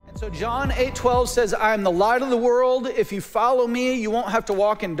So John 8:12 says, I am the light of the world. If you follow me, you won't have to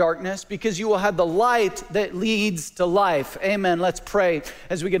walk in darkness because you will have the light that leads to life. Amen. Let's pray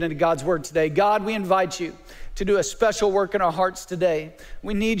as we get into God's word today. God, we invite you to do a special work in our hearts today.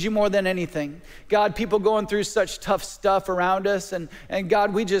 We need you more than anything. God, people going through such tough stuff around us, and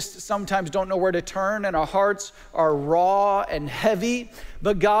God, we just sometimes don't know where to turn, and our hearts are raw and heavy.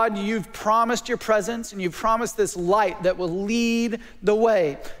 But God, you've promised your presence, and you've promised this light that will lead the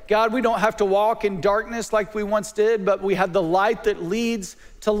way. God, we don't have to walk in darkness like we once did, but we have the light that leads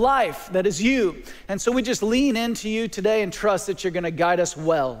to life, that is you. And so we just lean into you today and trust that you're gonna guide us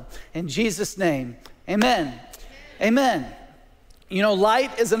well. In Jesus' name, amen. Amen. You know,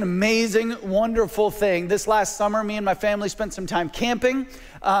 light is an amazing, wonderful thing. This last summer, me and my family spent some time camping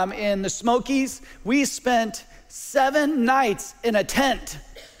in the Smokies. We spent 7 nights in a tent.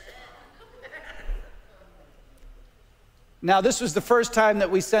 Now, this was the first time that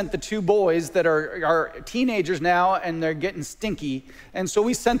we sent the 2 boys that are teenagers now, and they're getting stinky. And so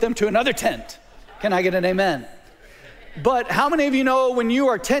we sent them to another tent. Can I get an amen? But how many of you know when you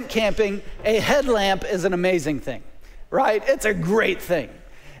are tent camping, a headlamp is an amazing thing, right? It's a great thing.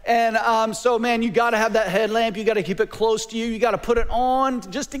 And so, man, you got to have that headlamp. You got to keep it close to you. You got to put it on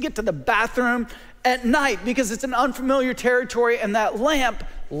just to get to the bathroom at night because it's an unfamiliar territory, and that lamp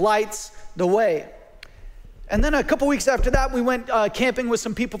lights the way. And then a couple weeks after that, we went camping with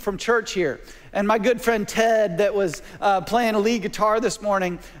some people from church here. And my good friend Ted that was playing a lead guitar this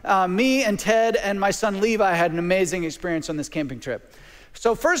morning, me and Ted and my son Levi had an amazing experience on this camping trip.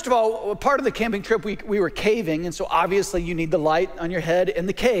 So first of all, part of the camping trip, we were caving. And so obviously you need the light on your head in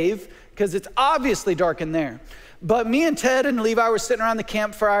the cave because it's obviously dark in there. But me and Ted and Levi were sitting around the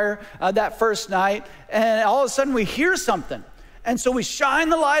campfire that first night. And all of a sudden we hear something. And so we shine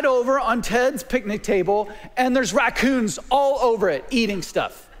the light over on Ted's picnic table, and there's raccoons all over it eating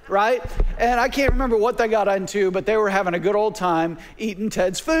stuff, right? And I can't remember what they got into, but they were having a good old time eating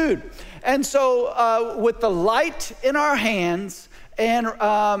Ted's food. And so with the light in our hands and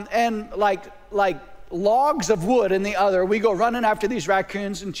like logs of wood in the other, we go running after these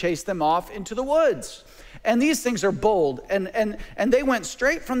raccoons and chase them off into the woods. And these things are bold. And they went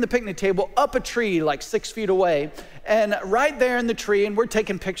straight from the picnic table up a tree like 6 feet away. And right there in the tree, and we're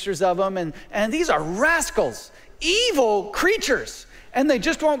taking pictures of them. And these are rascals, evil creatures. And they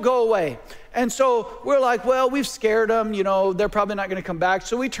just won't go away. And so we're like, well, we've scared them. You know, they're probably not going to come back.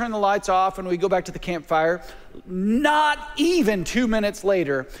 So we turn the lights off and we go back to the campfire. Not even 2 minutes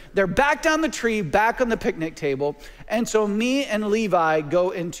later, they're back down the tree, back on the picnic table. And so me and Levi go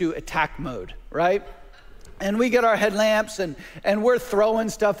into attack mode, right? And we get our headlamps and we're throwing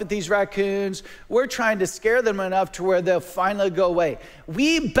stuff at these raccoons. We're trying to scare them enough to where they'll finally go away.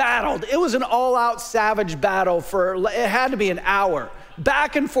 We battled. It was an all-out savage battle it had to be an hour.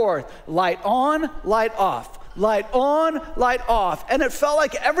 Back and forth, light on, light off, light on, light off. And it felt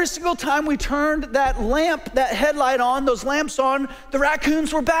like every single time we turned that headlight on, those lamps on, the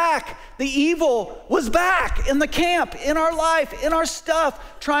raccoons were back. The evil was back in the camp, in our life, in our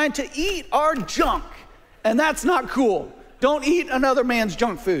stuff, trying to eat our junk. And that's not cool. Don't eat another man's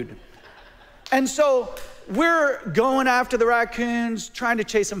junk food. And so we're going after the raccoons, trying to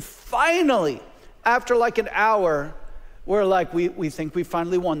chase them. Finally, after like an hour, we're like, we think we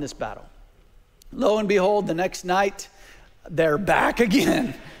finally won this battle. Lo and behold, the next night, they're back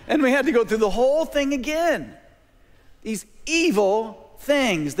again. And we had to go through the whole thing again. These evil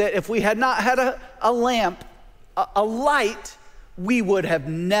things that if we had not had a lamp, a light, we would have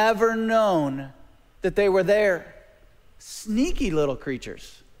never known that they were there. Sneaky little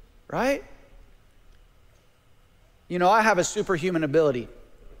creatures, right? You know, I have a superhuman ability.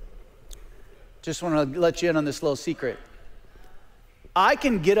 Just want to let you in on this little secret. I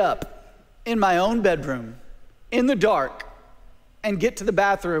can get up in my own bedroom in the dark and get to the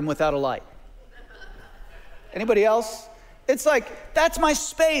bathroom without a light. Anybody else? It's like, that's my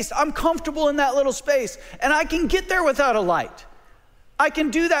space. I'm comfortable in that little space, and I can get there without a light. I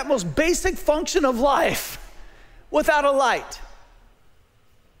can do that most basic function of life without a light.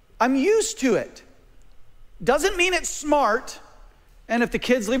 I'm used to it. Doesn't mean it's smart. And if the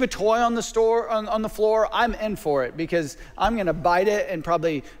kids leave a toy on the floor, I'm in for it because I'm gonna bite it and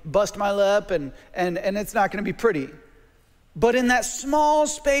probably bust my lip and it's not gonna be pretty. But in that small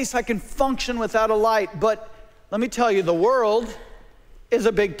space, I can function without a light. But let me tell you, the world is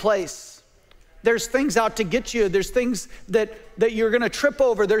a big place. There's things out to get you. There's things that you're going to trip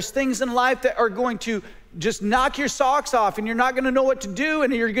over. There's things in life that are going to just knock your socks off, and you're not going to know what to do,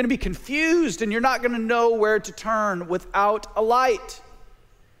 and you're going to be confused, and you're not going to know where to turn without a light.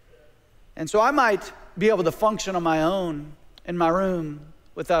 And so I might be able to function on my own in my room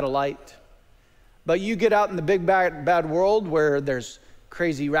without a light. But you get out in the big bad world where there's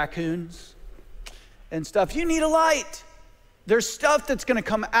crazy raccoons and stuff, you need a light. There's stuff that's gonna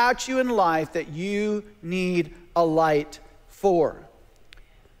come at you in life that you need a light for.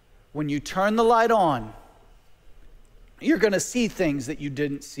 When you turn the light on, you're gonna see things that you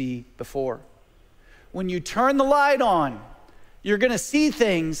didn't see before. When you turn the light on, you're gonna see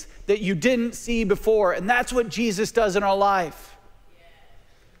things that you didn't see before, and that's what Jesus does in our life.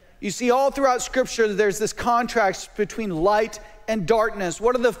 You see, all throughout Scripture, there's this contrast between light and darkness.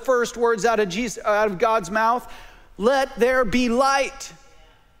 What are the first words out of God's mouth? Let there be light,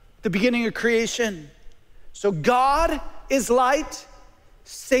 the beginning of creation. So God is light.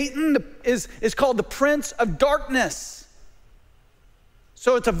 Satan is called the prince of darkness.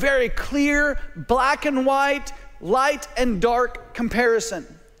 So it's a very clear, black and white, light and dark comparison.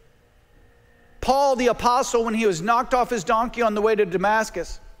 Paul the apostle, when he was knocked off his donkey on the way to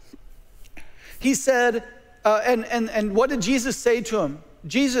Damascus, he said, and what did Jesus say to him?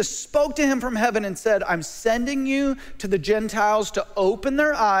 Jesus spoke to him from heaven and said, I'm sending you to the Gentiles to open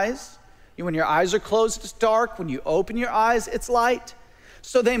their eyes. When your eyes are closed, it's dark. When you open your eyes, it's light.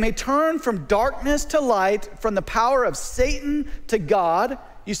 So they may turn from darkness to light, from the power of Satan to God.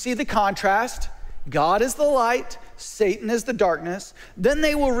 You see the contrast. God is the light, Satan is the darkness. Then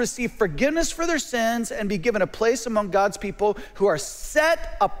they will receive forgiveness for their sins and be given a place among God's people who are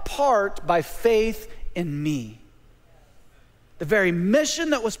set apart by faith in me. The very mission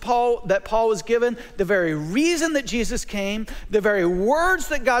that Paul was given, the very reason that Jesus came, the very words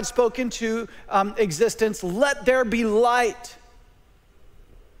that God spoke into existence, let there be light.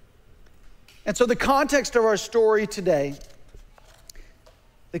 And so the context of our story today,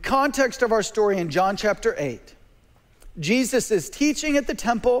 the context of our story in John chapter 8, Jesus is teaching at the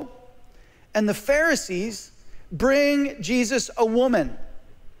temple, and the Pharisees bring Jesus a woman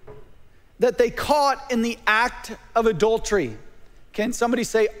that they caught in the act of adultery. Can somebody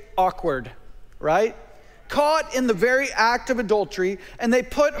say awkward, right? Caught in the very act of adultery, and they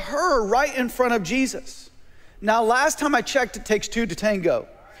put her right in front of Jesus. Now, last time I checked, it takes two to tango.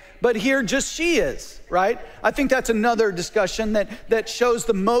 But here, just she is, right? I think that's another discussion that shows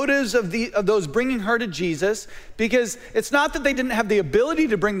the motives of those bringing her to Jesus, because it's not that they didn't have the ability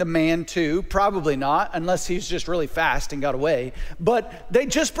to bring the man too, probably not, unless he's just really fast and got away, but they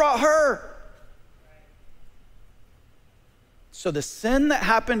just brought her. So the sin that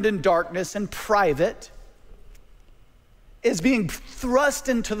happened in darkness and private is being thrust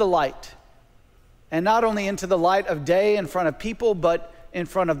into the light, and not only into the light of day in front of people, but in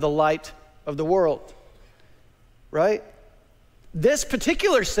front of the light of the world, right? This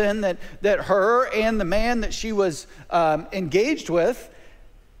particular sin that her and the man that she was engaged with,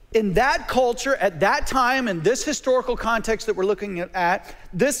 in that culture, at that time, in this historical context that we're looking at,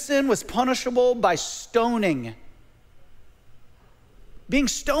 this sin was punishable by stoning, being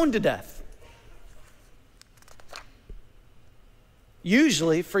stoned to death.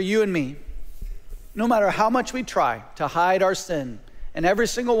 Usually, for you and me, no matter how much we try to hide our sin, and every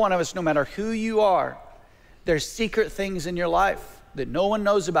single one of us, no matter who you are, there's secret things in your life that no one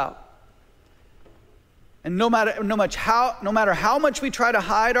knows about. And no matter how much we try to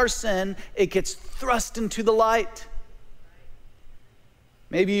hide our sin, it gets thrust into the light.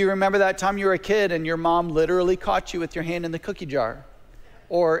 Maybe you remember that time you were a kid and your mom literally caught you with your hand in the cookie jar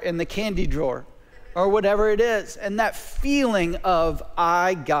or in the candy drawer or whatever it is. And that feeling of,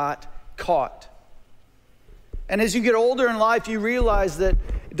 I got caught. And as you get older in life, you realize that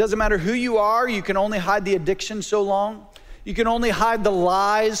it doesn't matter who you are, you can only hide the addiction so long. You can only hide the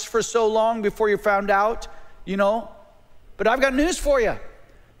lies for so long before you're found out, you know. But I've got news for you.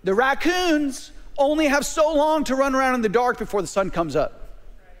 The raccoons only have so long to run around in the dark before the sun comes up.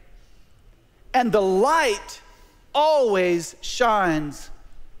 And the light always shines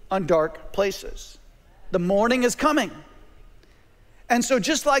on dark places. The morning is coming. And so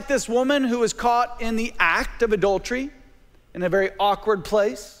just like this woman who was caught in the act of adultery in a very awkward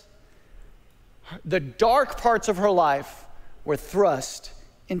place, the dark parts of her life were thrust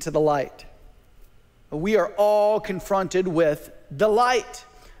into the light. We are all confronted with the light.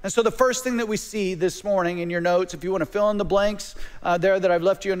 And so the first thing that we see this morning in your notes, if you want to fill in the blanks there that I've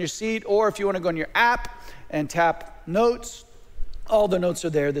left you on your seat, or if you want to go on your app and tap notes, all the notes are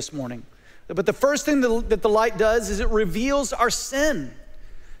there this morning. But the first thing that the light does is it reveals our sin.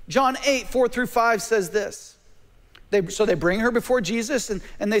 John 8:4-5 says this. So they bring her before Jesus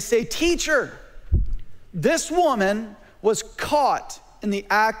and they say, "Teacher, this woman was caught in the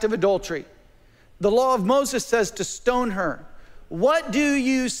act of adultery. The law of Moses says to stone her. What do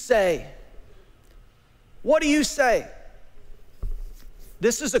you say?" What do you say?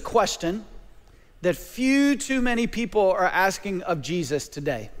 This is a question that few too many people are asking of Jesus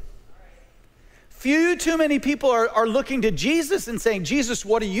today. Few too many people are looking to Jesus and saying, Jesus,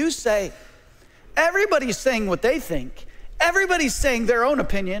 what do you say? Everybody's saying what they think. Everybody's saying their own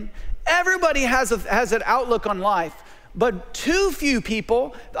opinion. Everybody has an outlook on life. But too few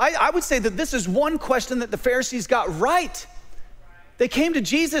people, I would say that this is one question that the Pharisees got right. They came to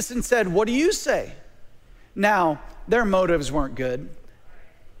Jesus and said, what do you say? Now, their motives weren't good.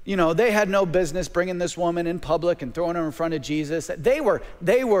 You know, they had no business bringing this woman in public and throwing her in front of Jesus. They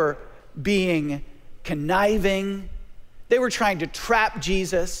were being conniving. They were trying to trap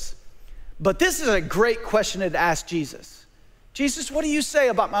Jesus. But this is a great question to ask Jesus. Jesus, what do you say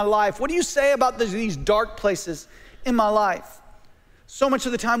about my life? What do you say about these dark places in my life? So much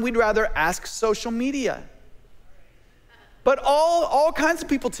of the time we'd rather ask social media. But all kinds of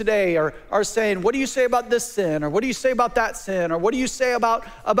people today are saying, what do you say about this sin? Or what do you say about that sin? Or what do you say about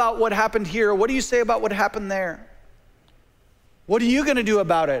what happened here? Or what do you say about what happened there? What are you gonna do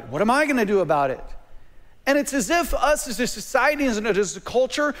about it? What am I gonna do about it? And it's as if us as a society, as a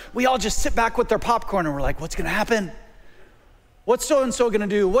culture, we all just sit back with our popcorn and we're like, what's gonna happen? What's so-and-so gonna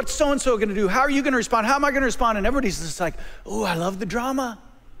do? What's so-and-so gonna do? How are you gonna respond? How am I gonna respond? And everybody's just like, oh, I love the drama.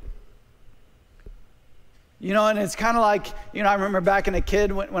 You know, and it's kind of like, you know, I remember back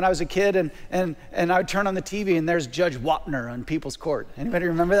when I was a kid and I would turn on the TV and there's Judge Wapner on People's Court. Anybody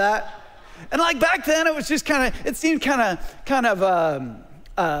remember that? And like back then it was just it seemed kind of,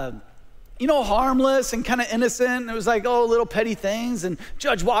 you know, harmless and kind of innocent. It was like, oh, little petty things. And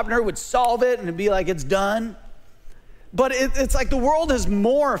Judge Wapner would solve it and it'd be like, it's done. But it's like the world has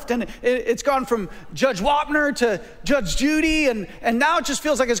morphed and it's gone from Judge Wapner to Judge Judy. And now it just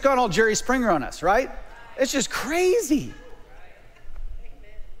feels like it's gone all Jerry Springer on us, right? It's just crazy.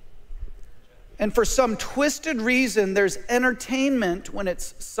 And for some twisted reason, there's entertainment when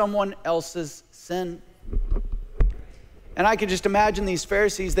it's someone else's sin. And I could just imagine these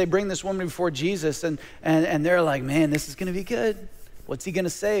Pharisees, they bring this woman before Jesus and they're like, man, this is gonna be good. What's he gonna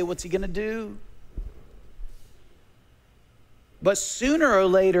say? What's he gonna do? But sooner or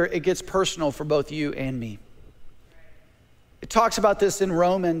later, it gets personal for both you and me. It talks about this in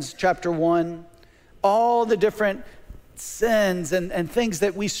Romans chapter 1. All the different sins and things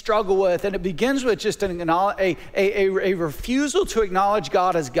that we struggle with. And it begins with just a refusal to acknowledge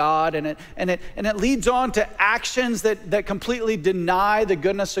God as God. And it leads on to actions that completely deny the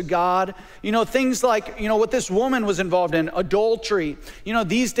goodness of God. You know, things like, you know, what this woman was involved in, adultery. You know,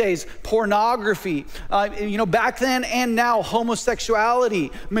 these days, pornography. You know, back then and now,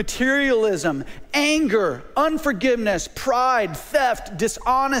 homosexuality, materialism, anger, unforgiveness, pride, theft,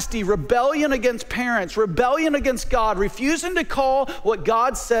 dishonesty, rebellion against parents, rebellion against God, refusing to call what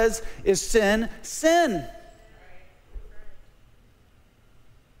God says is sin, sin.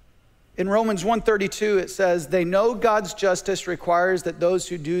 In Romans 1:32, it says, they know God's justice requires that those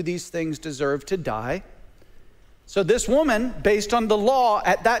who do these things deserve to die. So this woman, based on the law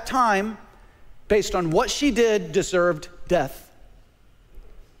at that time, based on what she did, deserved death.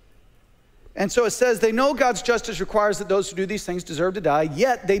 And so it says, they know God's justice requires that those who do these things deserve to die,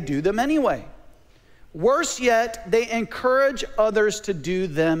 yet they do them anyway. Worse yet, they encourage others to do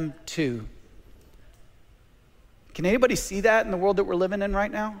them too. Can anybody see that in the world that we're living in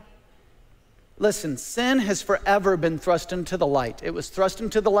right now? Listen, sin has forever been thrust into the light. It was thrust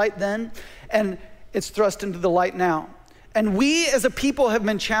into the light then, and it's thrust into the light now. And we as a people have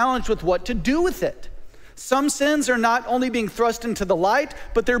been challenged with what to do with it. Some sins are not only being thrust into the light,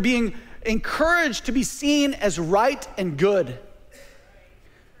 but they're being encouraged to be seen as right and good.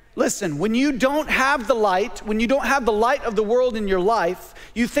 Listen, when you don't have the light, when you don't have the light of the world in your life,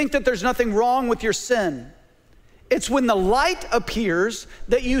 you think that there's nothing wrong with your sin. It's when the light appears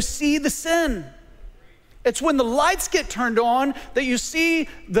that you see the sin. It's when the lights get turned on that you see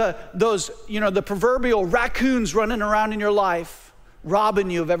the proverbial raccoons running around in your life, robbing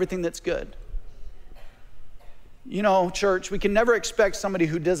you of everything that's good. You know, church, we can never expect somebody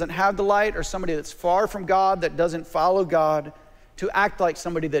who doesn't have the light or somebody that's far from God, that doesn't follow God, to act like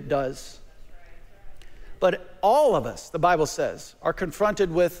somebody that does. But all of us, the Bible says, are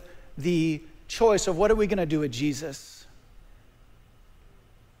confronted with the choice of what are we going to do with Jesus.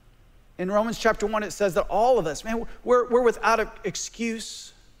 In Romans chapter 1, it says that all of us, man, we're without an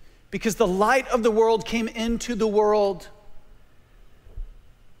excuse because the light of the world came into the world.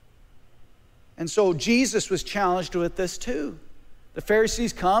 And so Jesus was challenged with this too. The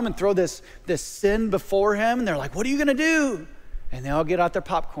Pharisees come and throw this sin before him, and they're like, what are you going to do? And they all get out their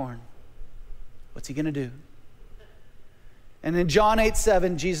popcorn. What's he going to do? And in John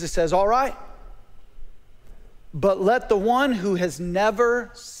 8:7, Jesus says, all right, But let the one who has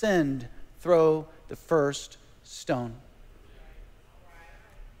never sinned throw the first stone.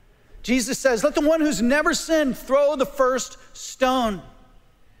 Jesus says, let the one who's never sinned throw the first stone.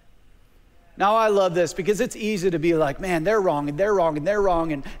 Now I love this because it's easy to be like, man, they're wrong and they're wrong and they're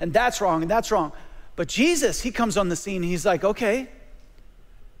wrong and that's wrong and that's wrong. But Jesus, he comes on the scene and he's like, okay,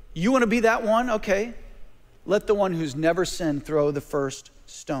 you want to be that one? Okay. Let the one who's never sinned throw the first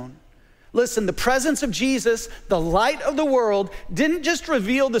stone. Listen, the presence of Jesus, the light of the world, didn't just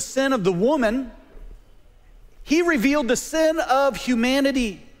reveal the sin of the woman. He revealed the sin of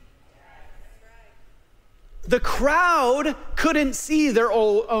humanity. The crowd couldn't see their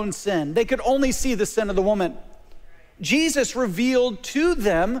own sin. They could only see the sin of the woman. Jesus revealed to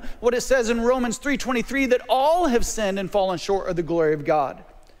them what it says in Romans 3:23, that all have sinned and fallen short of the glory of God.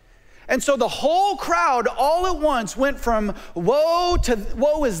 And so the whole crowd all at once went from woe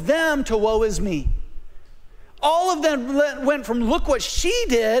is them to woe is me. All of them went from look what she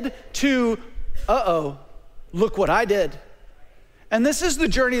did to look what I did. And this is the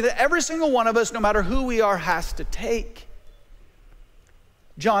journey that every single one of us, no matter who we are, has to take.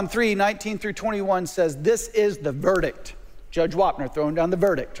 John 3:19-21 says, this is the verdict. Judge Wapner throwing down the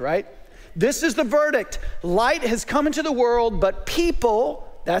verdict, right? This is the verdict. Light has come into the world, but people,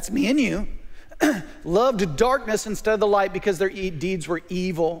 that's me and you, loved darkness instead of the light because their deeds were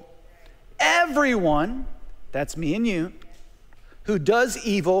evil. Everyone, that's me and you, who does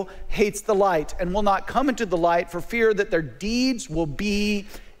evil hates the light and will not come into the light for fear that their deeds will be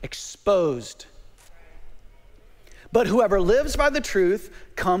exposed. But whoever lives by the truth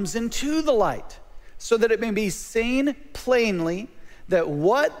comes into the light, so that it may be seen plainly that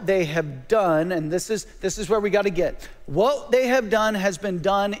what they have done, and this is where we got to get, what they have done has been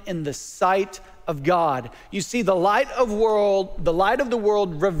done in the sight of God. You see, the light of the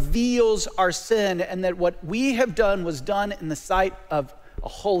world reveals our sin, and that what we have done was done in the sight of a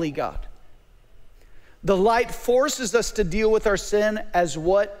holy God. The light forces us to deal with our sin as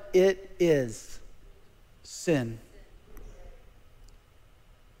what it is, sin.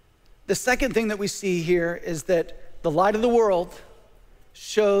 The second thing that we see here is that the light of the world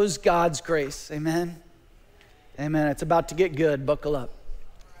shows God's grace. Amen? Amen. It's about to get good. Buckle up.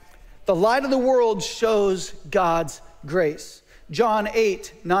 The light of the world shows God's grace. John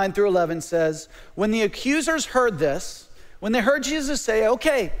 8:9-11 says, when the accusers heard this, when they heard Jesus say,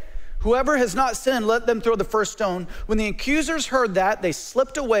 okay, whoever has not sinned, let them throw the first stone. When the accusers heard that, they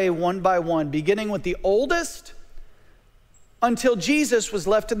slipped away one by one, beginning with the oldest, until Jesus was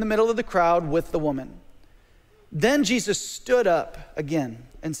left in the middle of the crowd with the woman. Then Jesus stood up again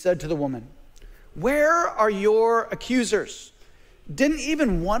and said to the woman, where are your accusers? Didn't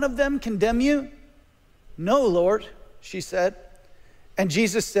even one of them condemn you? No, Lord, she said. And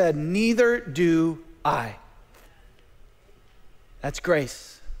Jesus said, neither do I. That's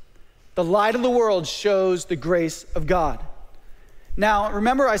grace. The light of the world shows the grace of God. Now,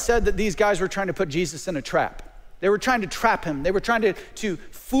 remember I said that these guys were trying to put Jesus in a trap. They were trying to trap him. They were trying to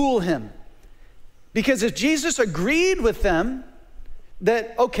fool him. Because if Jesus agreed with them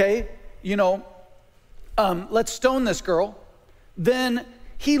that, okay, let's stone this girl, then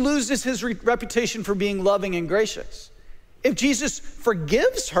he loses his reputation for being loving and gracious. If Jesus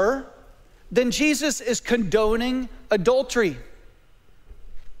forgives her, then Jesus is condoning adultery.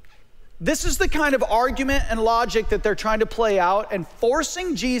 This is the kind of argument and logic that they're trying to play out, and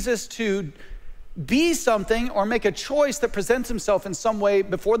forcing Jesus to be something or make a choice that presents himself in some way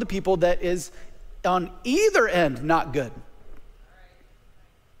before the people that is on either end not good.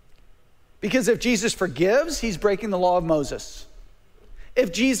 Because if Jesus forgives, he's breaking the law of Moses.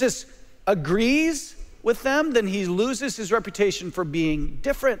 If Jesus agrees with them, then he loses his reputation for being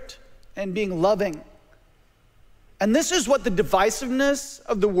different and being loving. And this is what the divisiveness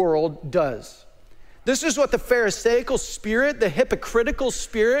of the world does. This is what the Pharisaical spirit, the hypocritical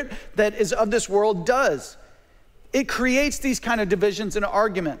spirit that is of this world does. It creates these kind of divisions and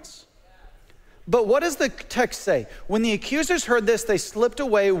arguments. But what does the text say? When the accusers heard this, they slipped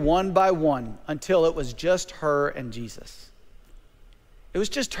away one by one until it was just her and Jesus. It was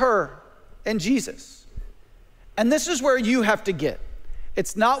just her and Jesus. And this is where you have to get.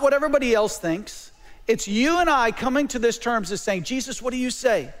 It's not what everybody else thinks. It's you and I coming to this terms as saying, Jesus, what do you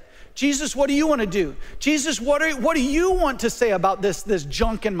say? Jesus, what do you want to do? Jesus, what do you want to say about this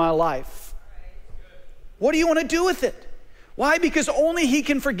junk in my life? What do you want to do with it? Why? Because only he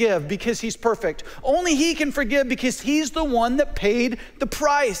can forgive, because he's perfect. Only he can forgive because he's the one that paid the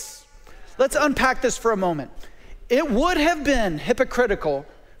price. Let's unpack this for a moment. It would have been hypocritical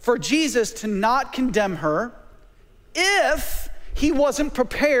for Jesus to not condemn her if He wasn't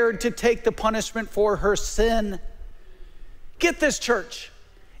prepared to take the punishment for her sin. Get this, church.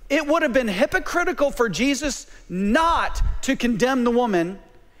 It would have been hypocritical for Jesus not to condemn the woman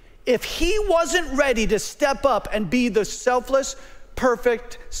if he wasn't ready to step up and be the selfless,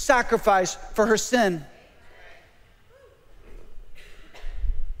 perfect sacrifice for her sin.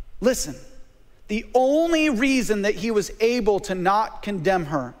 Listen, the only reason that he was able to not condemn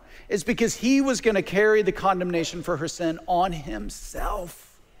her is because he was going to carry the condemnation for her sin on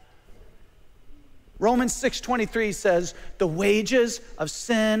himself. Romans 6:23 says, the wages of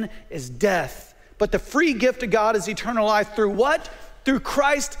sin is death, but the free gift of God is eternal life through what? Through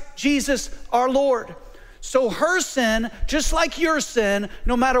Christ Jesus our Lord. So her sin, just like your sin,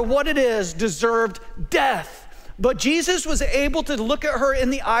 no matter what it is, deserved death. But Jesus was able to look at her in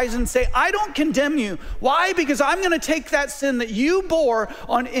the eyes and say, I don't condemn you. Why? Because I'm going to take that sin that you bore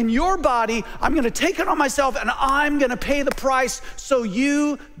on in your body, I'm going to take it on myself, and I'm going to pay the price so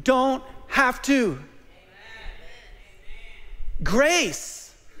you don't have to.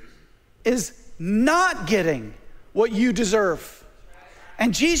 Grace is not getting what you deserve.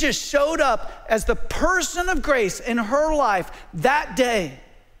 And Jesus showed up as the person of grace in her life that day.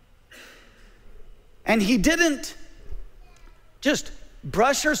 And he didn't just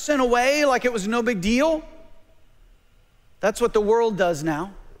brush her sin away like it was no big deal. That's what the world does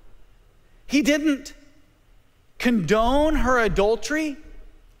now. He didn't condone her adultery.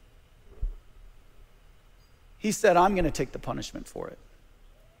 He said, I'm going to take the punishment for it.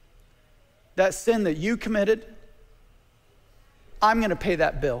 That sin that you committed, I'm going to pay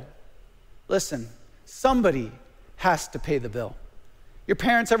that bill. Listen, somebody has to pay the bill. Your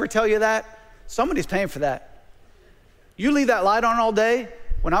parents ever tell you that? Somebody's paying for that. You leave that light on all day.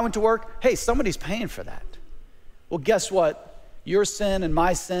 When I went to work, hey, somebody's paying for that. Well, guess what? Your sin and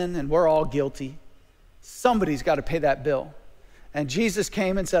my sin, and we're all guilty. Somebody's got to pay that bill. And Jesus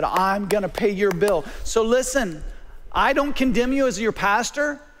came and said, I'm going to pay your bill. So listen, I don't condemn you as your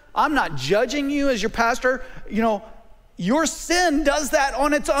pastor. I'm not judging you as your pastor. You know, your sin does that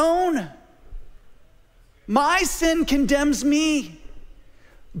on its own. My sin condemns me.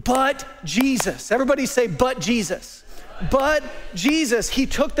 But Jesus, everybody say, but Jesus. But Jesus, he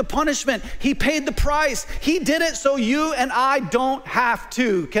took the punishment. He paid the price. He did it so you and I don't have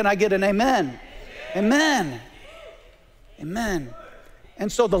to. Can I get an amen? Amen. Amen.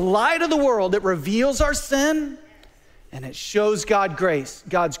 And so the light of the world, it reveals our sin and it shows God's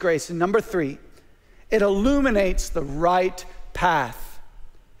grace. And number 3, it illuminates the right path.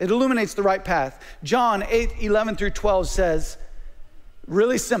 It illuminates the right path. John 8:11-12 says,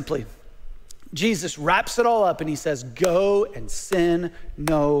 really simply, Jesus wraps it all up and he says, go and sin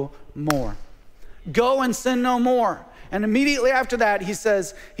no more. Go and sin no more. And immediately after that, he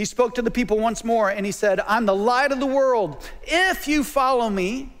says, he spoke to the people once more and he said, I'm the light of the world. If you follow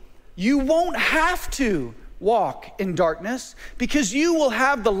me, you won't have to walk in darkness because you will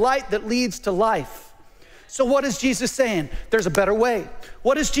have the light that leads to life. So what is Jesus saying? There's a better way.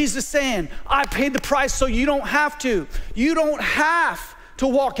 What is Jesus saying? I paid the price so you don't have to. You don't have to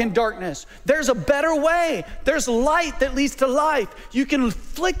walk in darkness. There's a better way. There's light that leads to life. You can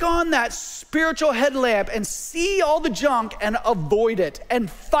flick on that spiritual headlamp and see all the junk and avoid it and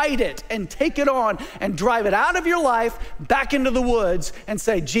fight it and take it on and drive it out of your life back into the woods and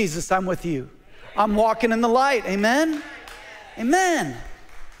say, Jesus, I'm with you. I'm walking in the light. Amen? Amen.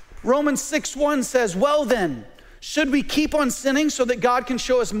 Romans 6:1 says, well then, should we keep on sinning so that God can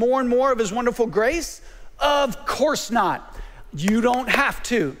show us more and more of his wonderful grace? Of course not. You don't have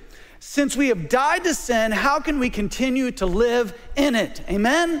to. Since we have died to sin, how can we continue to live in it?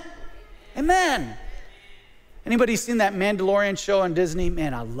 Amen? Amen. Anybody seen that Mandalorian show on Disney?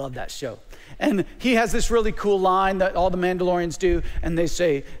 Man, I love that show. And he has this really cool line that all the Mandalorians do, and they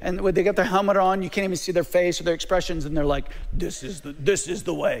say, and when they got their helmet on, you can't even see their face or their expressions, and they're like, this is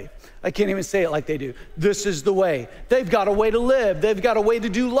the way. I can't even say it like they do. This is the way. They've got a way to live. They've got a way to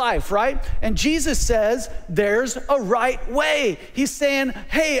do life, right? And Jesus says, there's a right way. He's saying,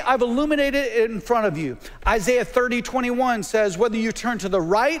 hey, I've illuminated it in front of you. Isaiah 30:21 says, whether you turn to the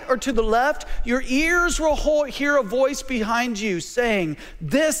right or to the left, your ears will hear a voice behind you saying,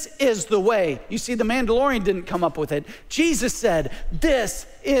 this is the way. You see, the Mandalorian didn't come up with it. Jesus said, this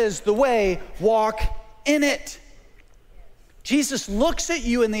is the way, walk in it. Jesus looks at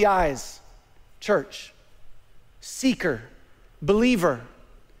you in the eyes, church, seeker, believer.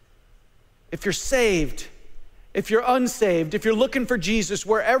 If you're saved, if you're unsaved, if you're looking for Jesus,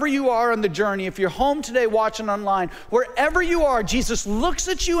 wherever you are on the journey, if you're home today watching online, wherever you are, Jesus looks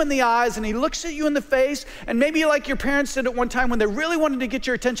at you in the eyes and he looks at you in the face. And maybe like your parents did at one time when they really wanted to get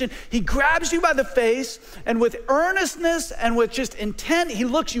your attention, he grabs you by the face and with earnestness and with just intent, he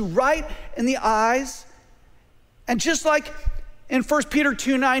looks you right in the eyes. And just like in 1 Peter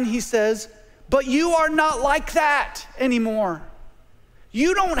 2:9, he says, but you are not like that anymore.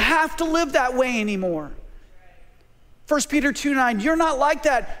 You don't have to live that way anymore. 1 Peter 2:9, you're not like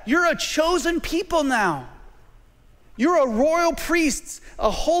that. You're a chosen people now. You're a royal priest, a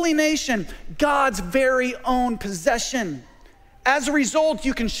holy nation, God's very own possession. As a result,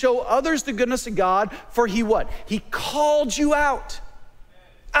 you can show others the goodness of God, for he what? He called you out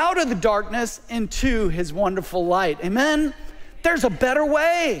of the darkness into his wonderful light. Amen? There's a better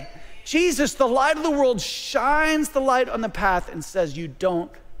way. Jesus, the light of the world, shines the light on the path and says you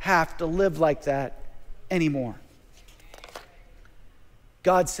don't have to live like that anymore.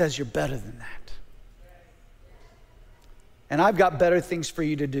 God says you're better than that. And I've got better things for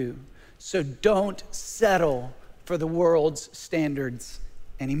you to do. So don't settle for the world's standards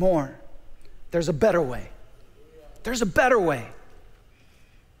anymore. There's a better way. There's a better way.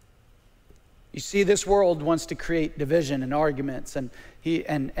 You see, this world wants to create division and arguments and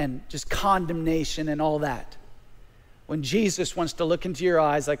just condemnation and all that. When Jesus wants to look into your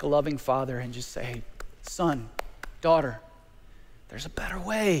eyes like a loving father and just say, hey, son, daughter, there's a better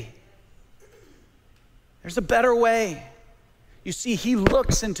way. There's a better way. You see, he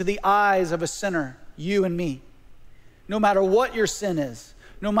looks into the eyes of a sinner, you and me. No matter what your sin is,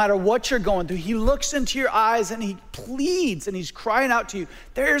 no matter what you're going through, he looks into your eyes and he pleads and he's crying out to you,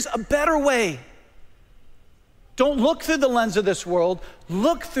 there's a better way. Don't look through the lens of this world.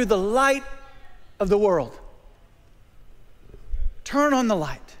 Look through the light of the world. Turn on the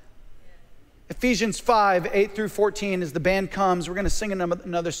light. Ephesians 5:8-14, as the band comes, we're going to sing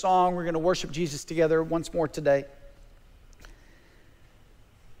another song. We're going to worship Jesus together once more today.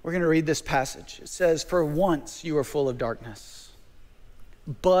 We're going to read this passage. It says, for once you were full of darkness,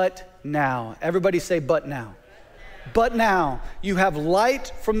 but now, everybody say, but now. But now you have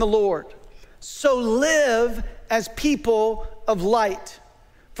light from the Lord. So live as people of light.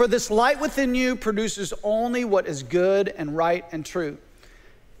 For this light within you produces only what is good and right and true.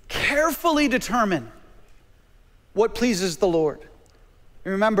 Carefully determine what pleases the Lord.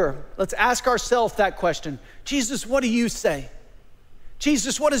 And remember, let's ask ourselves that question. Jesus, what do you say?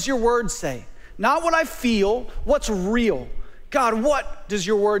 Jesus, what does your word say? Not what I feel, what's real. God, what does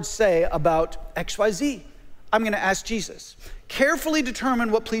your word say about XYZ? I'm going to ask Jesus. Carefully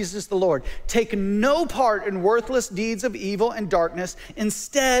determine what pleases the Lord. Take no part in worthless deeds of evil and darkness.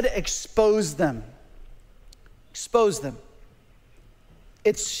 Instead, expose them. Expose them.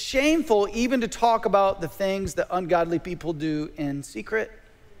 It's shameful even to talk about the things that ungodly people do in secret,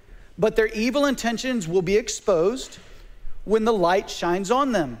 but their evil intentions will be exposed when the light shines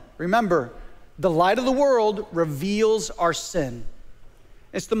on them. Remember, the light of the world reveals our sin.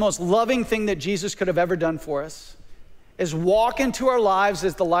 It's the most loving thing that Jesus could have ever done for us, is walk into our lives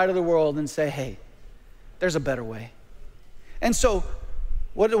as the light of the world and say, hey, there's a better way. And so,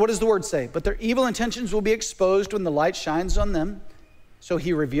 what does the word say? But their evil intentions will be exposed when the light shines on them. So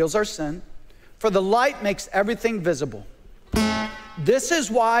he reveals our sin. For the light makes everything visible. This is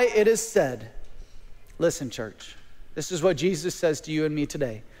why it is said, listen, church, this is what Jesus says to you and me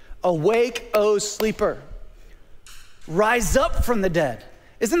today. Awake, O sleeper. Rise up from the dead.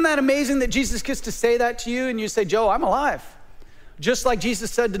 Isn't that amazing that Jesus gets to say that to you and you say, Joe, I'm alive. Just like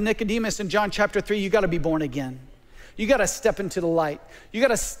Jesus said to Nicodemus in John chapter 3, you got to be born again. You got to step into the light. You got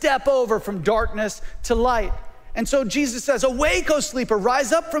to step over from darkness to light. And so Jesus says, awake, O sleeper,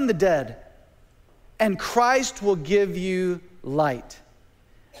 rise up from the dead, and Christ will give you light.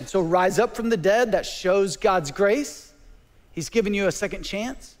 And so rise up from the dead, that shows God's grace. He's given you a second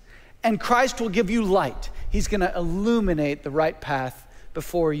chance. And Christ will give you light. He's gonna illuminate the right path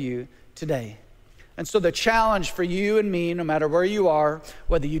before you today. And so the challenge for you and me, no matter where you are,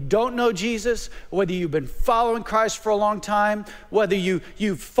 whether you don't know Jesus, whether you've been following Christ for a long time, whether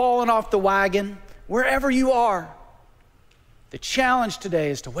you've fallen off the wagon, wherever you are, the challenge today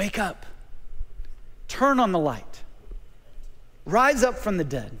is to wake up, turn on the light, rise up from the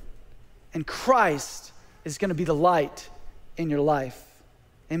dead, and Christ is going to be the light in your life.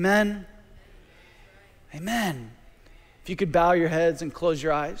 Amen? Amen. If you could bow your heads and close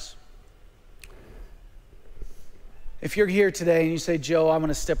your eyes. If you're here today and you say, Joe, I want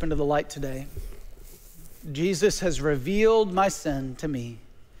to step into the light today. Jesus has revealed my sin to me.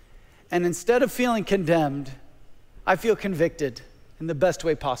 And instead of feeling condemned, I feel convicted in the best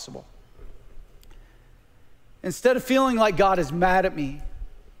way possible. Instead of feeling like God is mad at me,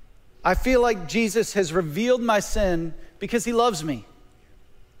 I feel like Jesus has revealed my sin because he loves me.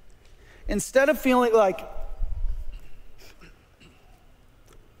 Instead of feeling like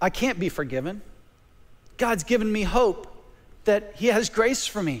I can't be forgiven, God's given me hope that he has grace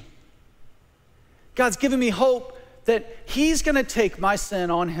for me. God's given me hope that he's gonna take my sin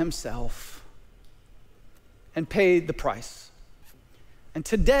on himself and pay the price. And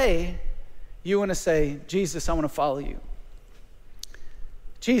today, you wanna say, Jesus, I wanna follow you.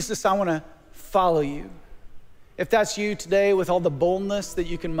 Jesus, I wanna follow you. If that's you today, with all the boldness that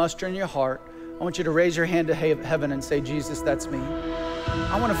you can muster in your heart, I want you to raise your hand to heaven and say, Jesus, that's me.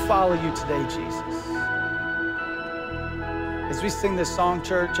 I wanna follow you today, Jesus. As we sing this song,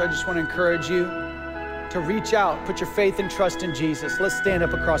 church, I just wanna encourage you to reach out, put your faith and trust in Jesus. Let's stand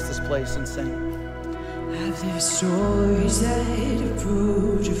up across this place and sing. I've lived stories that have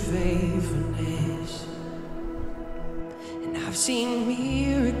proved your faithfulness, and I've seen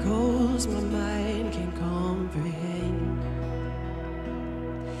miracles my mind can't comprehend.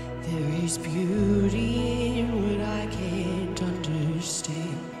 There is beauty in what I can't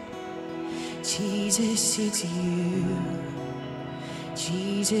understand. Jesus, it's you.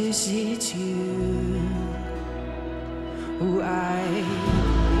 Jesus, it's you. Oh, I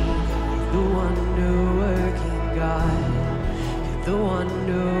believe you're the wonder-working God. You're the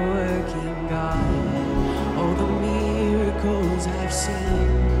wonder-working God. All the miracles I've seen,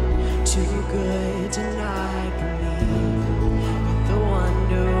 too good to not believe. You're the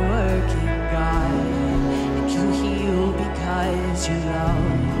wonder-working God, and you heal because you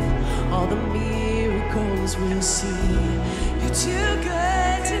love. All the miracles we'll see. You're too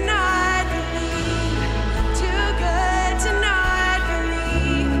good to not believe. Too good to not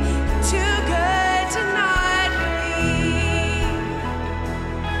believe. Too good to not believe.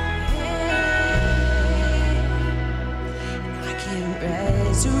 And I can't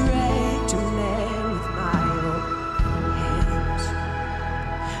resurrect a man with my own hands,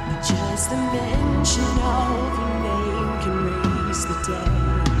 but just the mention of your name can raise the dead.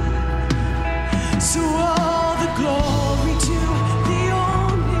 So all the glory to the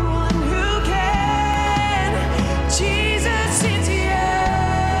only one who can. Jesus, it's you.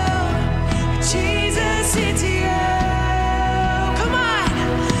 Jesus, it's you. Come on.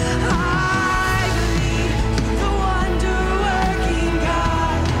 I believe you're the wonder-working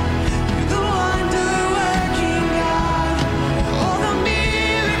God. You're the wonder-working God. All the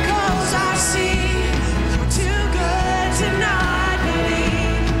miracles I see, you're too good to not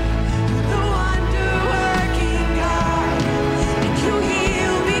believe. You're the wonder-working God, and you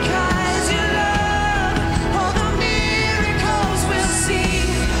heal because you love. All the miracles we'll see,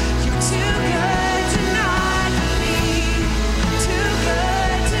 you're too good to not believe. Too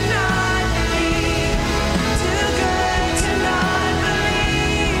good to not believe. Too good to not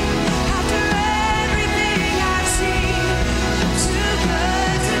believe. After everything I've seen, you're too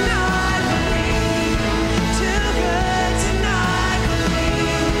good to not believe. Too good to not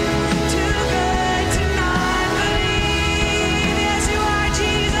believe. Too good to not believe. Yes, you are,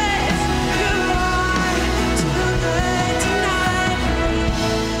 Jesus. You are too good to not believe.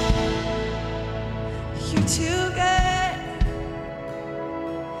 You're too good.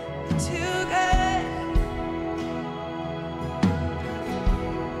 Too good.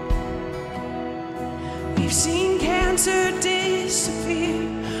 We've seen cancer disappear.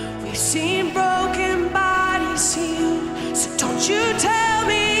 We've seen broken bodies healed. So don't you tell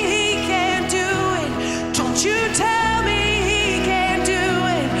me he can't do it. Don't you tell me he can't do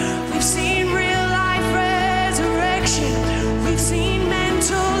it. We've seen real life resurrection. We've seen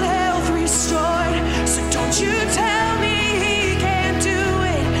mental health restored. So don't you tell me he can't do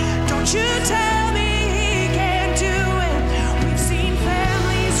it. Don't you tell me he can't do it. We've seen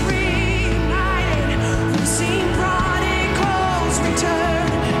families reunited. We've seen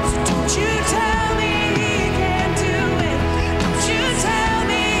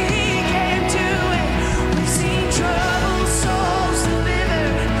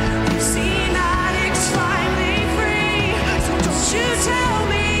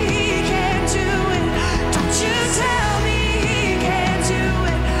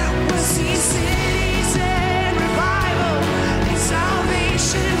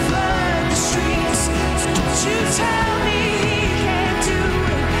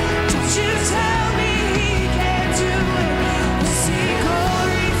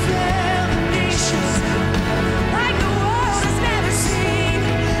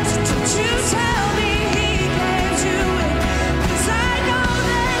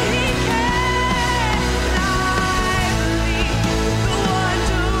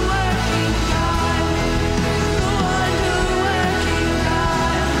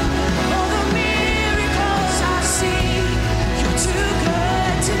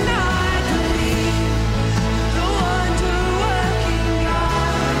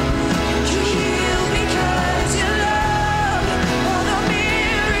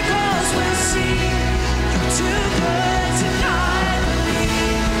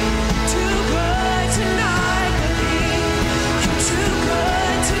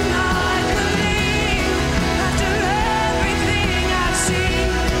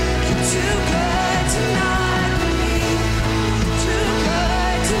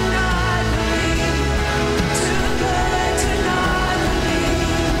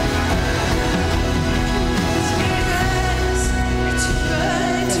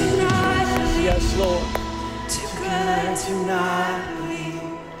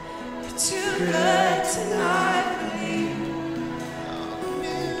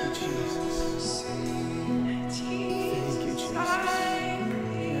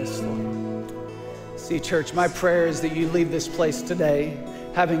See, church, my prayer is that you leave this place today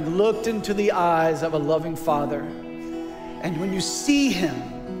having looked into the eyes of a loving Father. And when you see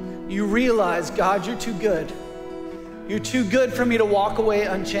him, you realize, God, you're too good. You're too good for me to walk away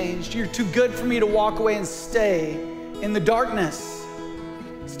unchanged. You're too good for me to walk away and stay in the darkness.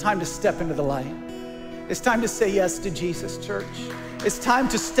 It's time to step into the light. It's time to say yes to Jesus, church. It's time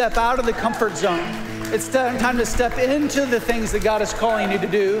to step out of the comfort zone. It's time to step into the things that God is calling you to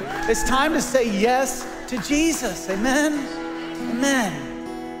do. It's time to say yes to Jesus. Amen? Amen.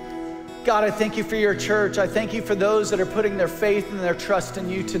 God, I thank you for your church. I thank you for those that are putting their faith and their trust in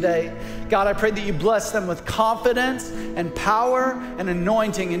you today. God, I pray that you bless them with confidence and power and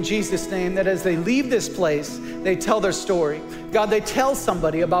anointing in Jesus' name, that as they leave this place, they tell their story. God, they tell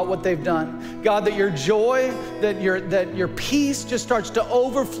somebody about what they've done. God, that your joy, that your peace just starts to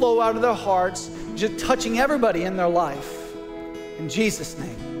overflow out of their hearts, just touching everybody in their life. In Jesus'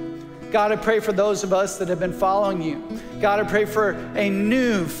 name. God, I pray for those of us that have been following you. God, I pray for a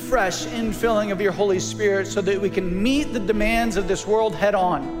new, fresh infilling of your Holy Spirit so that we can meet the demands of this world head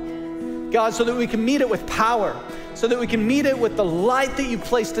on. God, so that we can meet it with power, so that we can meet it with the light that you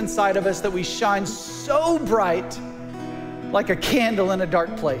placed inside of us, that we shine so bright like a candle in a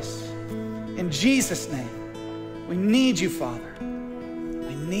dark place. In Jesus' name, we need you, Father.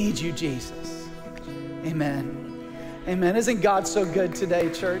 We need you, Jesus. Amen. Amen. Isn't God so good today,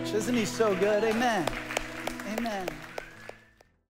 church? Isn't he so good? Amen. Amen.